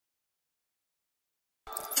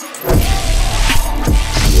One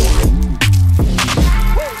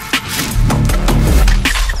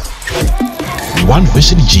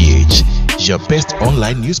Vision GH, your best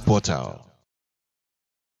online news portal.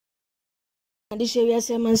 Adisha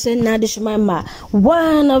yase mansen na adishma ma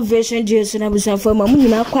One Vision GH na busanfo ma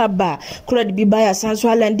munina kwaba kura de bibaya sanso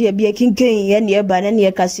alande e bia kinken ye ne ba na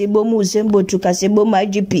ne kasebo mu sembo tu kasebo ma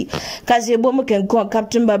IGP kasebo mu kenkon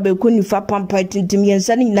captain babeku ni fa pampa tintim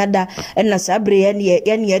yensa ni nada na sabre ye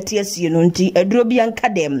ne atiasie no nti aduro bia nka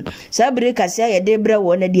dem sabre kase ye de bre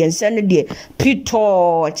wo na de yensa ne de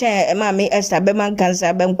pito che ma me esta be man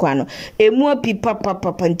kansa be nkwano emu api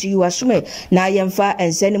papa nti wasume na yemfa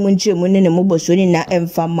ensa ne mu nche mu ne mu soni na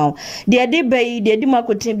emfama de de bayi de di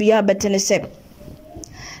makoten biya betene se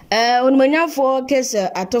onmanyafo kese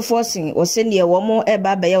atoforcing osendie womo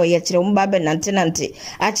eba baye wo ye kire wo ba be nante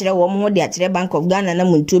a kire wo mo de a kire Bank of Ghana na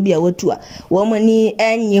muntu bia wotu a wo mani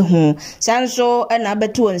enyi ho sanso na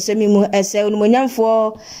betu onsemi mu ese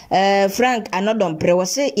onmanyafo Frank Anodom pre wo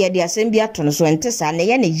se ye de asem bia to no so ente sa na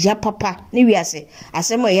ye ne ya papa ne wiase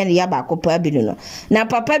asem ye ne ya ba kopa binu no na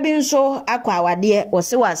papa bi nso akwa awade wo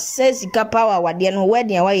se wa sika power awade no we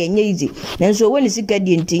de wa ye nye izi nanso wo ne sika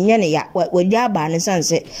di ntinye ne ya wo dia ba ne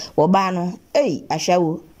sanse wobano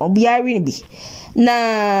ashawo obiari ni bi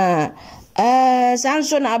na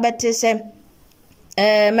sanso na abete se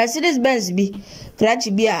Mercedes Benz bi clutch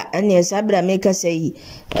bi a ene sabra maker say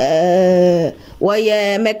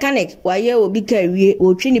woye mechanic woye obi ka wie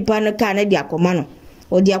otwi nipa no ka na di akoma no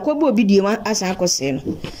odi akobo obi die ma asan akose no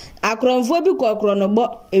akronfo bi kokro no bo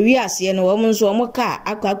ewi ase no wo nso wo ka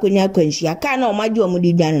akonya akwanhia ka na o maje o mu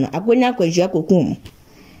di dwan no akonya akwanhia kokum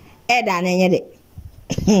eda na nyede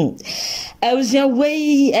I was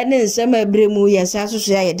way and then some bremu yes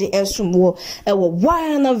society esumwo ewo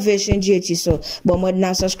One Vision GH so but mod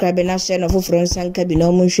na subscribe na share no for friends and kabi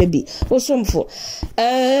no mo hwebi osomfo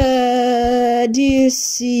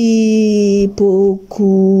DC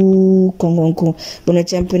poku kongonko bona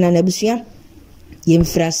champion na busia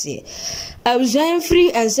yemfrase I was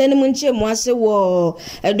free and send munche mwase wo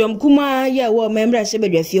edom kuma ye wo memra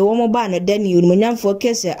shebedwafie wo mo ba no dani unmunyamfo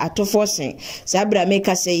kese atoforcing sabra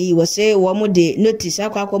maker say wo say wo mo de notice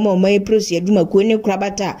akwa mai prosi aduma ko ne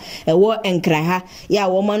krabata wo enkra ha ya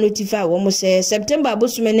wo ma notify wo mo say September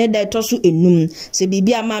bosume ne da toso enum se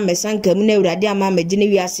bibia ma mesanka mu na urade ama magine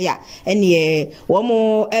wiase a ene wo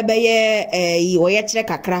mo ebeye wo ye kire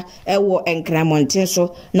kakra wo enkra monten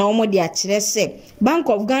so na wo mo de a kire se Bank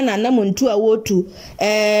of Ghana na muntu awotu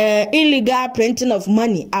illegal printing of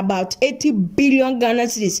money about 80 billion Ghana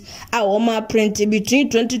cedis awoma print between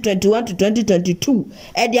 2021 to 2022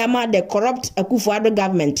 ediama the corrupt Akufo-Addo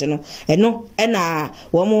government no eno na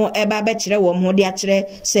womo eba be kire womo de a kire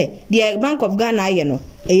say the Bank of Ghana ye no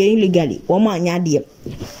illegally womo anya de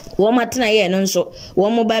woma tena ye no nso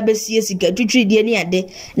womo ba besie sika twitwi die ni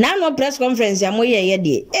ade na no press conference ya mo ye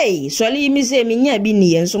de soli mi se mi nya bi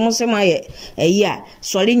ni ye nso mo se ma ye a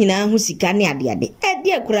soli nyina hu sika ni ade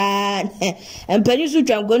de kura empanyi su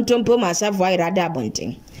twankontompo masafo irada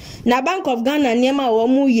abonten na Bank of Ghana niema wo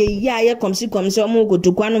mu ye ya komsi wo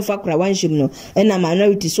gotokwa no fa kura wanhim no na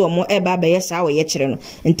minority so wo eba ba ye sa wo ye kire no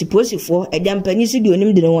nti posifo edampanyi su de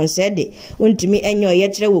onim de won se de ontimi enye o ye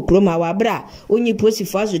kire wo kroma wa bra onyi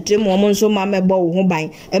posifo asotrem wo nso ma mebo wo ho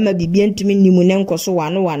ban ema bibia ntimi nimu ne nkoso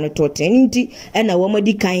wano toten nti na wo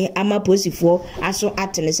madi kan ama posifo aso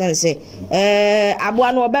atene sense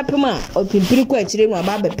aboa no obepema opimpiri ko akire no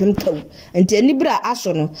aba bepem taw nti anibra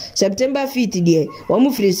aso no September 5th de wo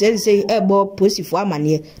mu firi say ebo posifo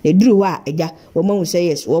amane na duru wa eja wo ma hu say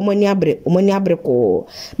yes wo mani abre ko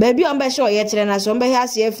ba bi on be show ye kire na so be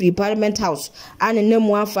hase free Parliament House ane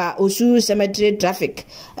nemu afa osu cemetery traffic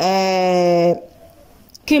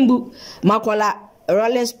Kimbu Makola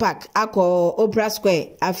Rollins Park ako Opera Square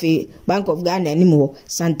afi Bank of Ghana ni mo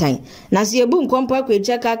Santine na se ebu nkompa kwa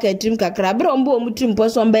cheka ka trim kakra bra ombo omutrim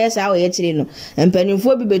poso mbe sa wo ye kire no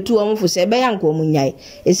empanimfo bi betu omfo se be yanko omunyai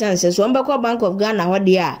esanse so mbe kwa Bank of Ghana ho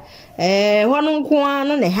de a hono nko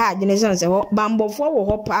ano ne ha de ne sanse ho bambofo wo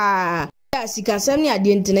ho pa sikasam ni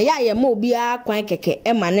ade ntine ya ma obi akwan keke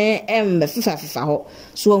ema ne fifa ho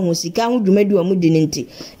so hu sika hu dwumadi wa mu di nti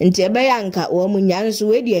ebe ya nka wo mu nyan so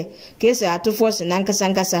we de kese atoforce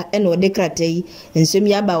nankasa ene o dekrata yi nsem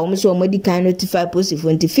ya ba wo mu so madi kan notify posifo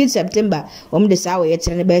 5 September wo mu de sa wo ye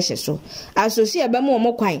kire ne ba hye so asosi ebe mu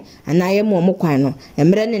wo kwan anaye mu wo kwan no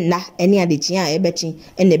emre ne nna ene ade kyin a ebechi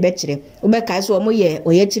ene be kire wo be ka so wo mu ye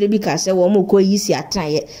o ye kire bi ka se wo mu ko yi si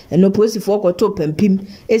atraye eno posifo ko to pampim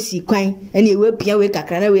esi kwan ene we pia we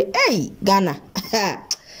kakra na we Ghana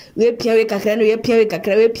we pia we kakra na we pia we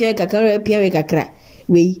kakra we pia kakra we pia we kakra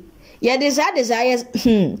we ya desire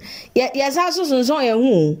ya sa so so ya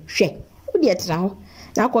hu hwe wo de tra ho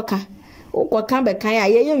na akọka be kan ya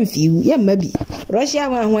ye mfiu ye mabi Russia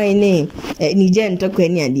hwan ne Niger ntokwa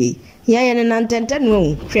ni ade ya ne nantenta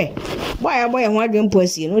no hwe boy ho adwen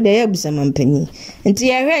posi no de ya busama mpani nti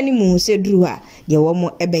ya hwe ni mu se duru ha ye wo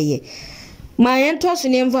mo ebeye ma ye ntoso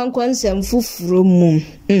ne mfa nkonsem fufuro mu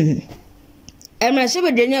Emra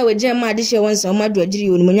shebedwani a waje ma de hye wonsa ma do agiri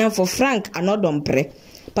wonu munyafo Frank Anodompre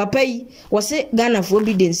papa yi wose Ghana fo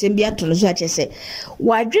bi de nsem bi ato no so akese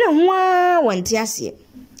wadwere ho a wonte ase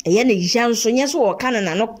eye ne janso nyeso wo kana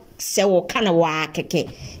na no se wo kana wa keke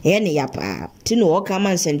eye ne yapa ti no wo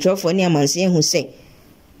kama nsentwofo ne amanse hu se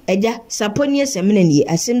eja saponi esemene ne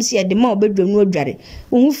asem si ede ma obedwam no adware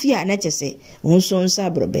hu fia na kyese hu so nsa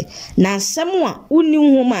abrobe na asem a uni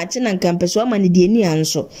hu ma ate na nkampeso ama ne de ani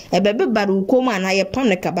anso ebebe baru kom ana ye pam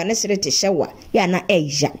ne kaba ne sere te hyewa ya na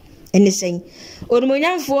eja ene sen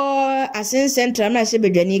orumonyamfo asen central na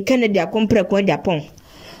shebedwani Kennedy akompre ko Japan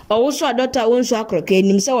owo adota wonso akroka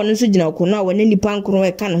enim se wono nso gina okono a wona nipa nkro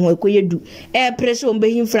e kan ho ekoyedu press on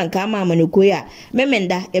behin frank ama amaneko ya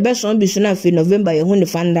memenda ebe so bi so na fe November ye hu ne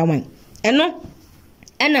fanda wan eno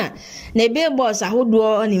ena na ebe boss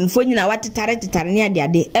ahodo ni mfo nyina watetare ne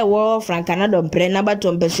ade ewo frank Anodompre na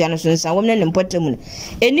bato mpesua no so nsa wom ne mpotem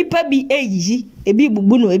enipa bi eyiyi ebi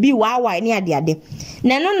bubu no ebi wawa ne ade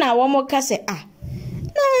na no na wo mo kase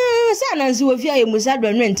sa nanzi wo fia ye musa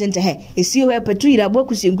do nwentente he esi ho epetu ira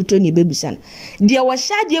boku senkuto ni bebusan de wo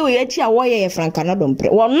hyade we yachi a wo ye Frank Anodompre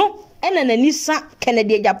wono ena nani sa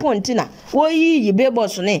Kennedy Japan tina wo yi be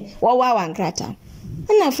boss ne wo wa wankrata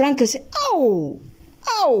na Frank se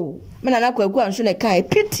mena na kwaku anso ne kai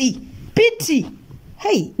pity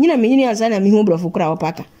hey nyina menyini ansa na me hu brofo kura wo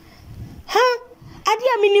paka ha ade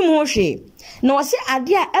a minim ho hwe na wose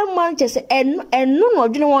ade a emman chese enu no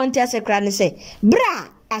dwene won te asekra ne se bra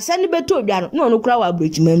asani beto odwa no no kura wa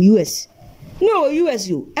abrochimam US no US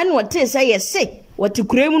yo enu wote se yese wote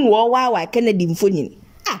kuremu no wa Kennedy mfonyin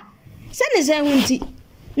se ne se hunti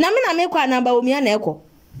na me kwa na ba omia na ekọ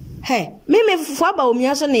me fufu aba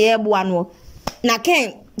omia so ne ye boa no na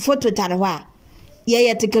ken photo tare ho a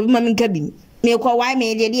ye teke bi ma me nkabi me kwa wa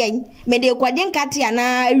me de kwa de nkate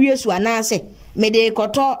ana awiesu ana se me de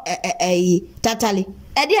koto tatali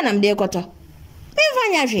ede na me de koto me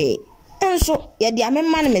fanya hwe enso ye de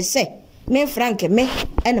amemma ne me se me Frank me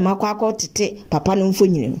ene makwa tete papa no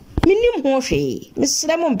mfonyine no minim ho hwe me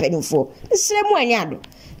sere mo mpanimfo me sere mo anyado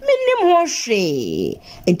minim ho hwe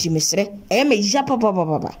enti me sere me ja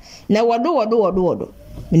papa na wodo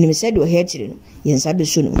minim se do he kire no ye nsa be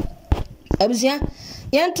so no abusia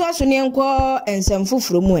yento aso ne enko ensem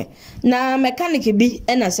foforo mu na mechanic bi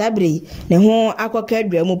na sabre ne ho akoka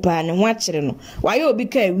adua mu pa ne ho akire no waye obi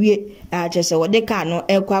ka awie achese wode ka no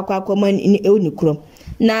ekwa ma ni krom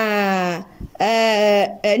na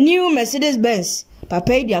new Mercedes Benz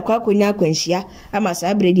papa idi akwakonya akwanhia ama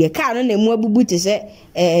sabre die ka no na mu abubu te se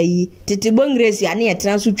tete bongresi ane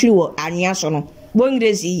yetra so twiri wo anwea so no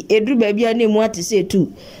bongresi edru ba bia na mu ate se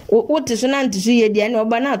tu wote so na nte so ye die na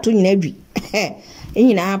oba na ato nyina adwi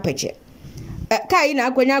enyina apeche kai na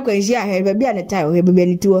akwanya akwanhia he ba bia ne tai he ba bia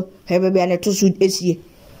ne tuo he ba bia ne to so esie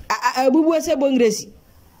abubu se bongresi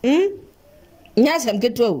nyasam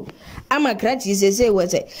keto ama krachi se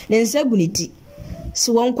wose ne nsaguniti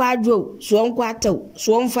so won kwa adwo so won kwa taw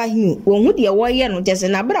so won fa hiu won hu de wo ye no tese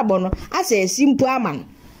na brabo no asa simpo ama no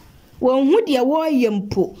won hu de wo ye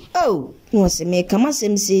mpo no se me kama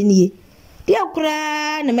sem se nie de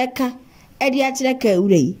akura na meka e de akire ka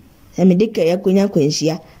urei e me de ka yakonya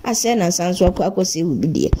kwanhia asa na sanso akose ubi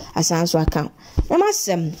de asanso aka na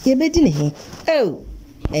masem ye bedi ne he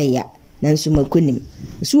eya na nso makonim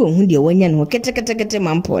so won hu de wonya no kete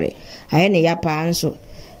mampore aye ne ya pa anso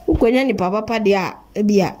ukonya ni papa de a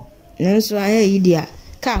bia nanso aye yi dia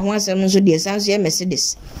ka ho asem nso de sanso ye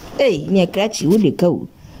Mercedes ne krachi wo de ka wo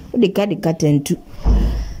de ka tentu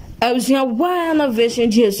abusia wa na version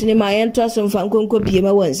Jesus ni ma yento aso mfa nkonko pie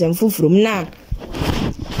ma wansem fufurum na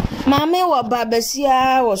mame wo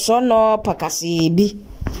babasia wo so no pakase bi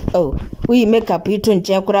we make up ito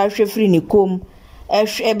nche kura hwefri ni kom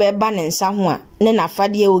ebe ba ne nsa ho a ne na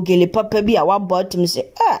fade o gele papa bi a wa bottom se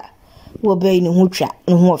wo be ni ho twa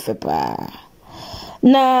ne ho ofepa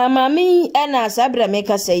na mami ena sabra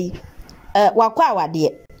meka sei wakwa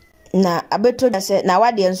awade na abeto da se na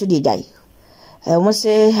awade nso de jai mo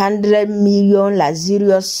se 100 million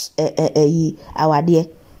luxurious awade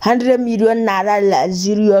 100 million naira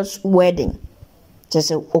luxurious wedding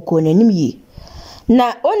just okonanim yi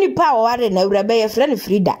na oni pa awade na wura be ye friend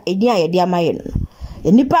Frida edi ayede amaye no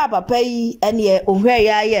nipa papa yi ene ohwe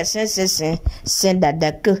ya ye sen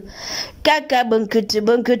dadaka kaka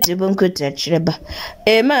bonkutu chireba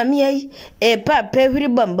mami yi papa hwiri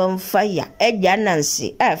bambam fire eja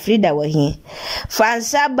nansi Frida wa hi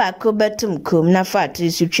fansa ba ko betum kom na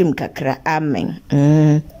fatu sutwim kakra amen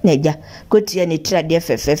neja kotia ni trade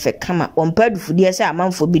fefefe kama wompadu fudie se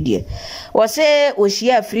amanfo bidie wo se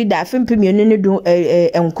ohia Frida afempemienu ne do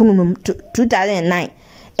enkununum 2009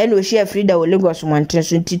 ene ohia Frida wo Lagos Mountain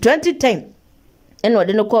so 2010 ene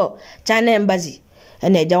wode no ko China embassy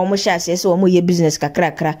ene eja wo mo sha se wo mo ye business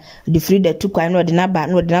kakra di Frida tukwan no de na ba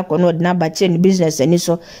no de na ko no de na ba che ni business ani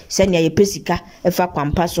so se nya ye pesika efa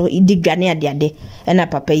kwampa so idi dwane ade ena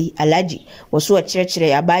papa yi alaji wo so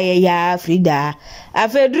kirekire abaye ya Frida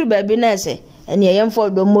afedru ba bi na se ene ye mfo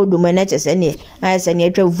do modu na chese ne ayese ne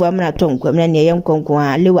atwa vuam na tonkwam na ne ye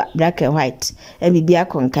nkonkon lewa black and white bibia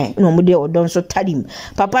konkan no mu de odon so tadim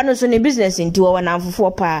papa no so ne business nti wo na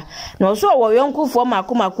amfofo pa na so wo yonkofo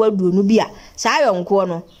makomako aduonu bia sa yonko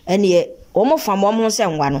no ene omo fam omo se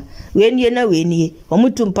nwa no we nie omo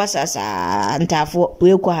tumpa sasa ntafo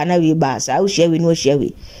we ko ha na we ba sa wo hia we no hia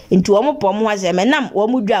we nti omo pom ho azeme nam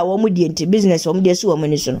omo dwa omo die nti business omo de so omo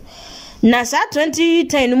ni so no na sa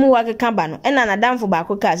 2010 mu wakeka ba no ena na damfo ba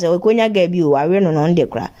ko ka se wekonya ga bi o awe no no nde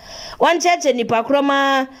kra wan cheche ni pakro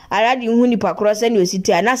ma aradi hu ni pakro se ni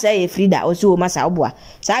ositi na sa ye Frida o si o masa oboa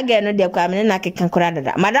sa ga no de kwa me na keka kra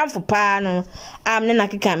dada madamfo pa no amne na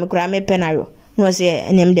keka me kra me penayo no se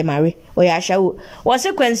enem de mare o ya shawo wo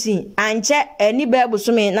sequence anche ani ba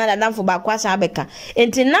busume na damfo ba kwa sa beka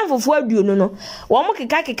enti namfofo aduonu no wo mo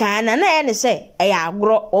keka na ye ne se e ya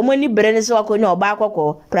agro wo mo ni bere ne se wakonya oba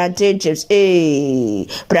akoko plantain chips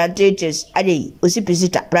plantain chips ade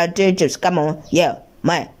osipizita plantain chips come on yeah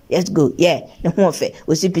my let's go yeah no ho fe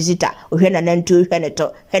osipizita ohwe na nantu hwe ne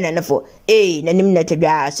to hwe na nefo nanim na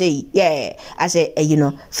tedwa say yeah I say you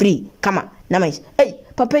know free come on na my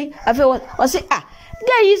papa afi o say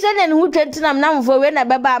guy yi say na hu twentinam na mfo we na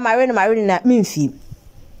baba mare na mimfi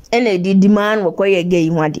ene di demand wo koye guy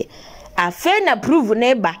hu ade afi na prove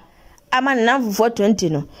na ba ama na mfo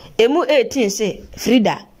 20 no emu 18 say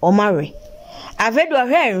Frida o mare afi do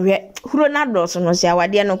hwe huro na do so no say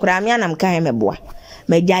awade no kura me anam kan meboa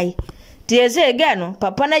majai tie say guy no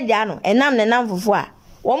papa na ja no enam ne namfofo a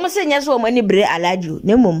wo mo se nya so mo ni bre aladio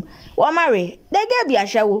ne mum wo mare the girl be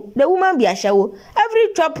ashawo the woman be ashawo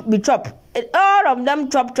every chop be chop all of them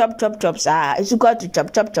chop it's equal to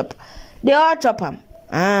chop they all chop am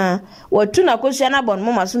what na kwesua na bon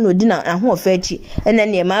mama so no di na ho ofachi ena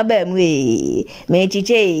ne ma ba mu me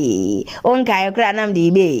chiche onka e kra nam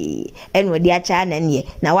de be eno di acha na ne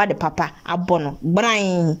na wade papa abono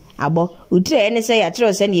bran abo utire ene se ya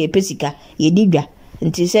tro se ne pesika ye digwa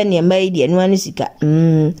nti se ne mai de eno ani sika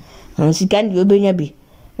sika ndi obenya bi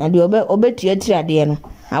na de obetua tirade no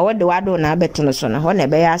awode wado na abeto no so na ho na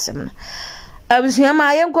be ya asem na abusia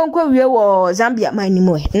ma yenkonkwa wie wo Zambia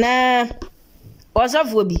manimo na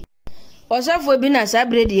osafo bi na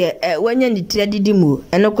sabre de wanya ni tirade mu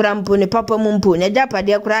eno kura mpo ne papa mu mpo na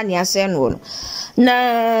japade kura ne ase no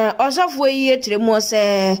na osafo yi etremu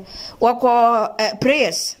se wako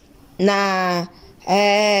prayers na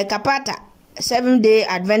kapata 7-day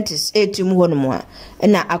Adventist etum ho no mo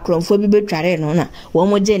na akromfo bi betware no na wo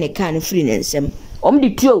mo je ne kan free ne nsem om di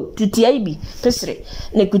tutia bi pesre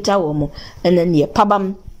ne kuta wo mo na ne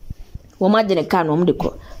pabam wo ma je ne kan om de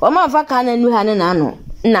ko wo ma fa kan anu ha ne na no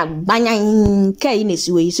na banyan kai ne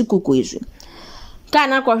siwe isi kuko yesu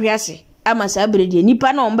kana ko hwiase ama sa bredi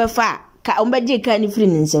nipa na ombe fa ka ombe je kan free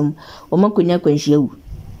ne nsem wo ma konya kwanhia wu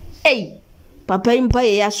papa impa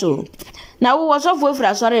ye yaso na wo sofo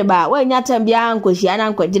efra sore ba wa nya tambia nkohia na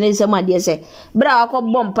nkogene nsem ade se bra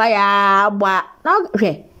wakobọ mpa ya agba na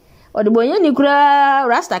hwe odibonye ni kura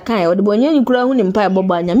rasta kan odibonye ni kura hu ni mpa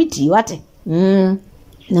bobo anyamiti wate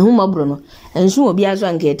na hu mabro no ensu obi aso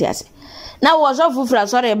ankete ase na wo sofo efra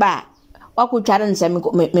sore ba wakotware nsem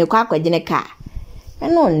me kwa akogene ka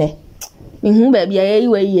eno ne me hu ba bia yi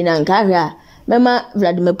wa yi na nka hwe a mema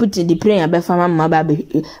Vladimir Putin di prayer be fama ma ba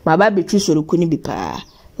be twisoro kuni bi pa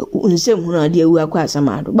unsem hu na de awu akwa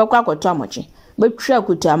asamado bakwa akoto amoche betwa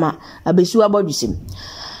akoto ama abesiwa bodusem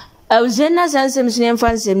awzena sansem sinen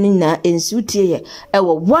fansem ni na ensutie ye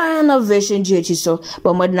ewo one of version GH so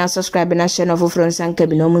but modern subscribe na channel for France anka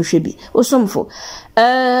bi no mo hwebi osomfo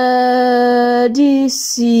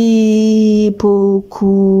disi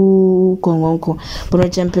poku kongonko pro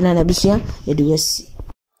champion na bisia eduwesi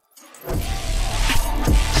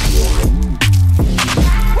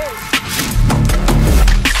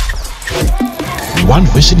One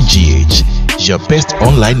Vision GH, your best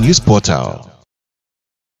online news portal.